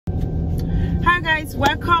guys,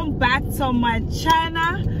 welcome back to my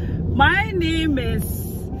channel. My name is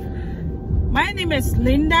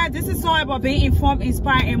Linda. This is all about being informed,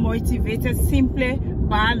 inspired, and motivated simply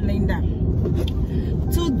by Linda.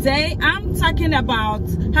 Today I'm talking about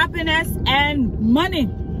happiness and money.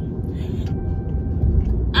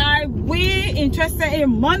 Are we interested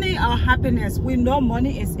in money or happiness? We know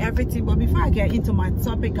money is everything, but before I get into my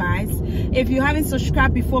topic, guys, if you haven't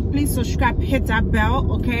subscribed before, please subscribe, hit that bell,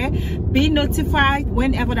 okay? Be notified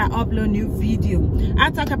whenever I upload new video. I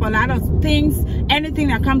talk about a lot of things, anything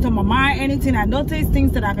that comes to my mind, anything I notice,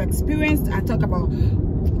 things that I've experienced. I talk about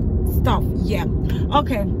stuff, yeah.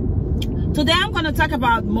 Okay, today I'm going to talk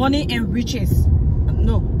about money and riches.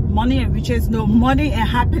 Money and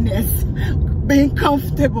happiness. Being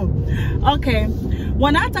comfortable. Okay,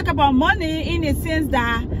 when I talk about money, in a sense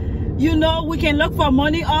that, you know, we can look for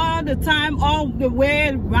money all the time, all the way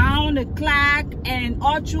around the clock and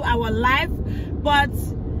all through our life. But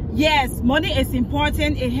yes, money is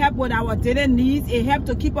important. It helps with our daily needs. It helps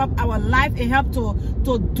to keep up our life. It helps to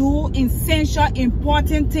do essential,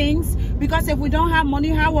 important things. Because if we don't have money,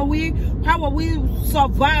 how will we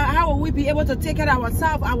survive? How will we be able to take care of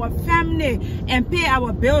ourselves, our family, and pay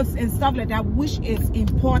our bills and stuff like that, which is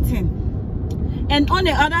important. And on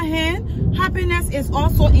the other hand, happiness is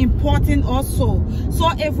also important also. So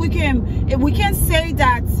if we can say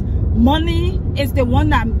that money is the one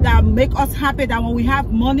that make us happy, that when we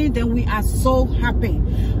have money, then we are so happy.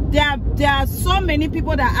 There are so many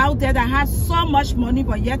people that are out there that have so much money,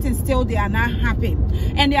 but yet and still they are not happy.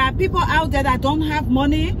 And there are people out there that don't have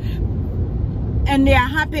money and they are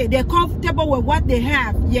happy. They're comfortable with what they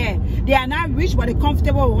have. Yeah, they are not rich, but they're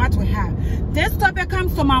comfortable with what we have. This topic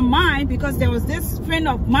comes to my mind because there was this friend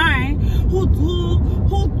of mine who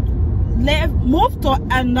moved to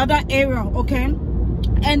another area, okay?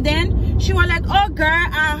 And then she was like, oh girl,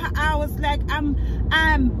 I was like,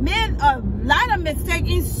 I made a lot of mistakes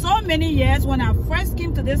in so many years when I first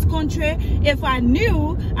came to this country. If I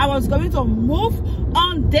knew I was going to move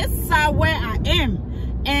on this side where I am,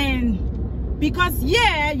 and because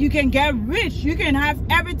yeah, you can get rich, you can have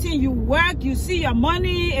everything, you work, you see your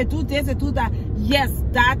money, and do this and do that. Yes,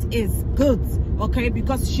 that is good, okay?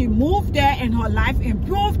 Because she moved there and her life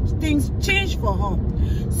improved, things changed for her.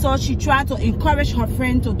 So she tried to encourage her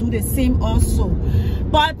friend to do the same also.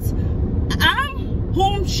 But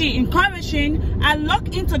whom she encouraging, I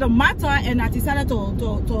looked into the matter and I decided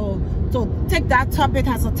to take that topic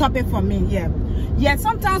as a topic for me. Yeah,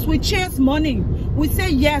 sometimes we chase money. We say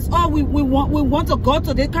yes, oh, we want to go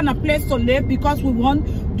to this kind of place to live because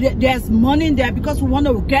there's money there, because we want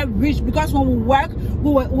to get rich, because when we work,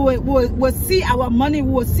 we'll see our money,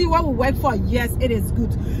 we will see what we work for. Yes, it is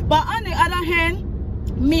good. But on the other hand,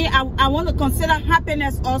 I want to consider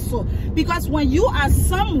happiness also, because when you are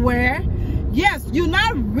somewhere, yes, you're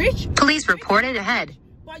not rich. Police reported ahead.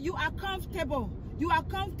 But you are comfortable. You are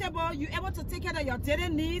comfortable. You're able to take care of your daily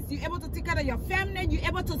needs. You're able to take care of your family. You're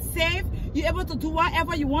able to save. You're able to do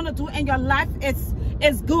whatever you want to do, and your life is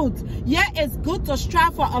good. Yeah, it's good to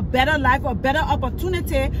strive for a better life, a better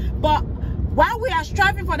opportunity. But while we are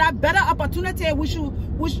striving for that better opportunity,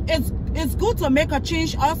 it's good to make a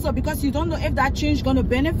change also, because you don't know if that change is going to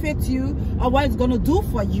benefit you or what it's going to do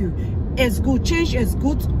for you. It's good. Change is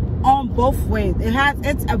good on both ways. It has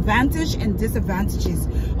its advantage and disadvantages,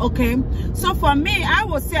 okay? So for me, I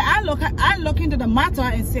would say I look into the matter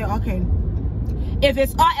and say, okay, if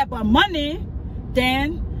it's all about money,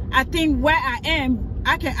 then I think where I am,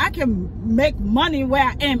 I can make money where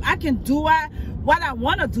I am. I can do what I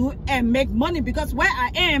want to do and make money, because where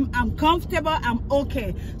I am, I'm comfortable, I'm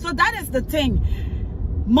okay. So that is the thing.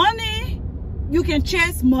 Money, you can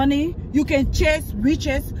chase money, you can chase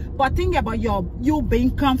riches, but think about you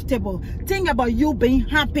being comfortable. Think about you being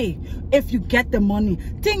happy if you get the money.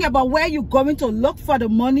 Think about where you're going to look for the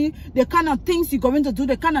money, the kind of things you're going to do,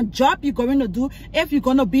 the kind of job you're going to do, if you're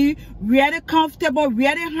going to be really comfortable,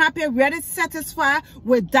 really happy, really satisfied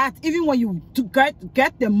with that, even when you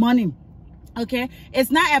get the money. Okay,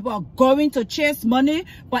 it's not about going to chase money,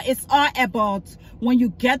 but it's all about when you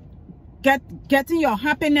getting your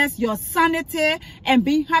happiness, your sanity, and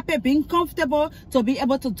being happy, being comfortable to be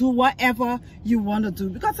able to do whatever you want to do.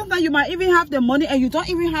 Because sometimes you might even have the money and you don't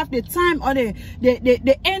even have the time or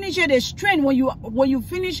the energy, the strength when you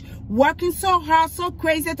finish working so hard, so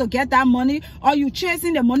crazy to get that money, or you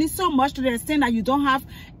chasing the money so much to the extent that you don't have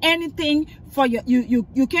anything for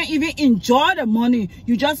you can't even enjoy the money.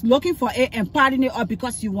 You're just looking for it and partying it up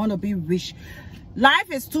because you want to be rich.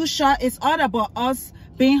 Life is too short. It's all about us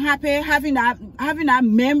being happy, having that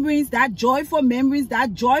memories, that joyful memories,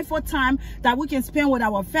 that joyful time that we can spend with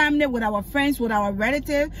our family, with our friends, with our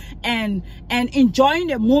relatives, and enjoying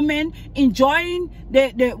the moment, enjoying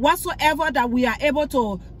the whatsoever that we are able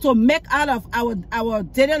to make out of our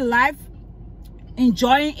daily life,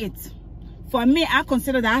 enjoying it. For me, I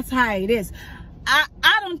consider that's how it is. I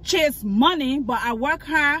don't chase money, but I work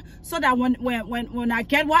hard so that when I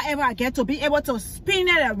get whatever I get, to be able to spin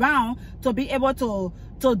it around, to be able to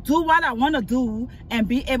do what I want to do, and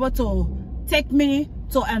be able to take me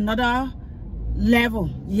to another level.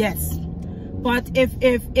 Yes. But if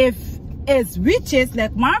it's riches,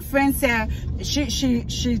 like my friend said,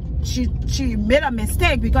 she made a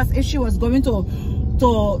mistake, because if she was going to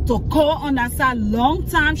call on that side long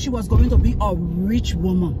time, she was going to be a rich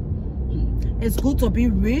woman. It's good to be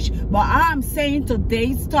rich, but I'm saying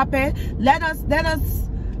today's topic, let us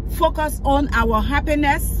focus on our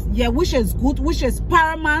happiness, yeah, which is good, which is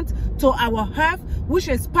paramount to our health, which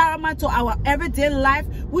is paramount to our everyday life,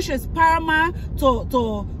 which is paramount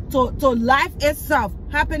to life itself.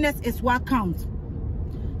 Happiness is what counts.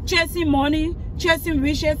 Chasing money, chasing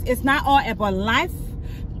riches is not all about life.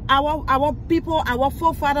 Our people, our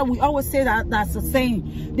forefathers, we always say that's the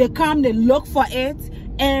saying. They come, they look for it,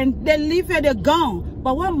 and they leave it, they're gone.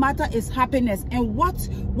 But what matters is happiness, and what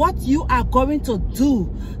you are going to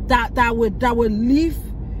do that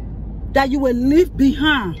you will leave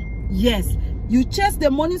behind. Yes, you chase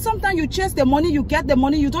the money. Sometimes you chase the money, you get the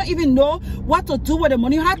money, you don't even know what to do with the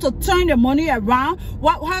money, how to turn the money around,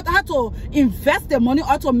 how to invest the money,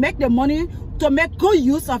 or to make the money, to make good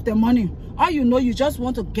use of the money. All you know, you just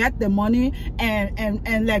want to get the money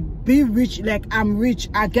and like be rich. Like, I'm rich,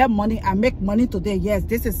 I get money, I make money today. Yes,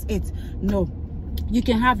 this is it. No, you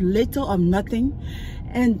can have little or nothing.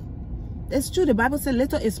 And it's true, the Bible says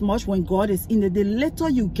little is much when God is in it. The little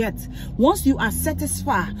you get, once you are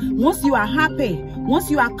satisfied, once you are happy, once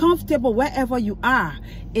you are comfortable wherever you are,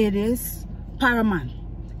 it is paramount.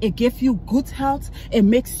 It gives you good health. It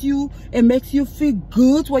makes you feel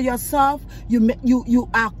good with yourself. You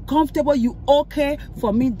are comfortable. You okay.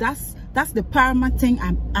 For me, that's the paramount thing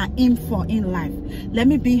I aim for in life. Let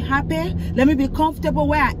me be happy. Let me be comfortable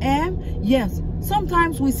where I am. Yes.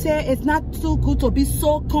 Sometimes we say it's not too good to be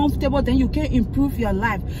so comfortable, then you can improve your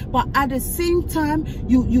life. But at the same time,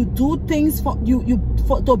 you do things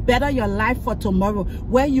to better your life for tomorrow.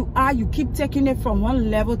 Where you are, you keep taking it from one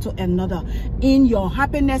level to another. In your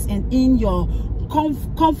happiness and in your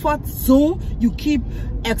comfort zone, you keep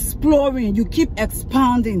exploring, you keep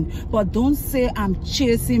expanding. But don't say I'm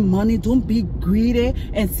chasing money. Don't be greedy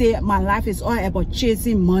and say my life is all about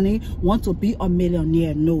chasing money, want to be a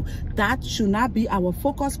millionaire. No, that should not be our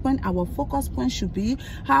focus point. Our focus point should be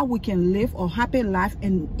how we can live a happy life,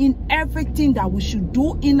 and in everything that we should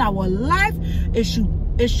do in our life, it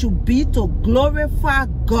should be to glorify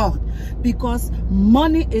God, because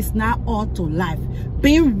money is not all to life.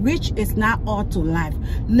 Being rich is not all to life.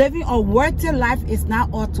 Living a worthy life is not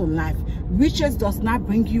all to life. Riches does not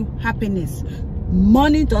bring you happiness.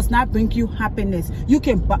 Money does not bring you happiness.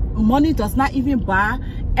 Money does not even buy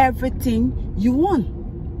everything you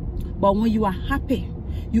want. But when you are happy,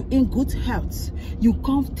 you in good health, you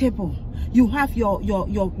comfortable, you have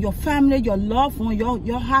your family, your loved one,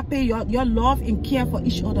 you're happy, your love and care for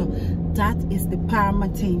each other. That is the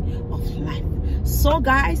paramount thing of life. So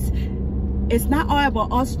guys, it's not all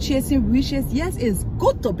about us chasing riches. Yes, it's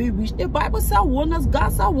good to be rich. The Bible says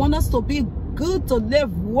God wants us to be good, to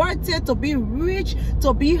live worthy, to be rich,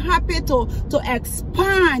 to be happy, to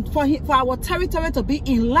expand, for our territory to be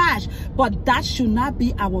enlarged. But that should not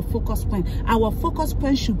be our focus point. Our focus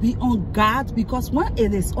point should be on God, because when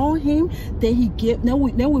it is on Him, then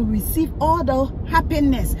we receive all the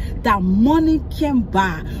happiness that money can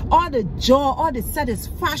buy, all the joy, all the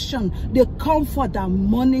satisfaction, the comfort that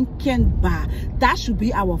money can buy. That should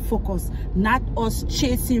be our focus, not us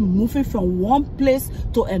chasing, moving from one place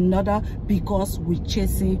to another because we're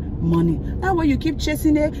chasing money. That way you keep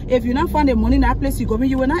chasing it. If you not find the money in that place you go in,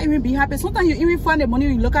 you will not even be happy. Sometimes you even find the money,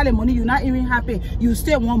 you look at the money, you're not even happy. You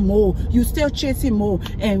still want more. You still chasing more.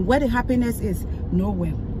 And where the happiness is,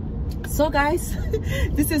 nowhere. So guys,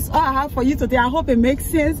 this is all I have for you today. I hope it makes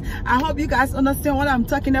sense. I hope you guys understand what I'm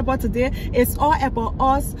talking about today. It's all about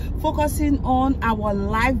us focusing on our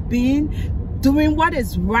life being, doing what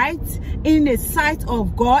is right in the sight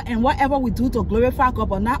of God, and whatever we do to glorify God,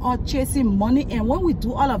 but not all chasing money. And when we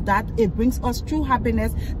do all of that, it brings us true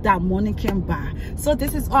happiness that money can buy. So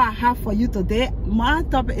this is all I have for you today. My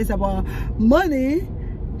topic is about money,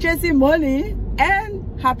 chasing money,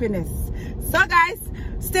 and happiness. So guys,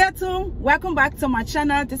 Stay tuned. Welcome back to my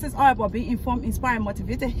channel. This is all about being informed, inspired, and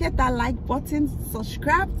motivated. Hit that like button,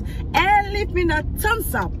 subscribe, and leave me a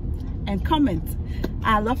thumbs up and comment.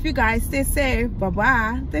 I love you guys. Stay safe. Bye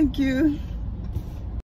bye. Thank you.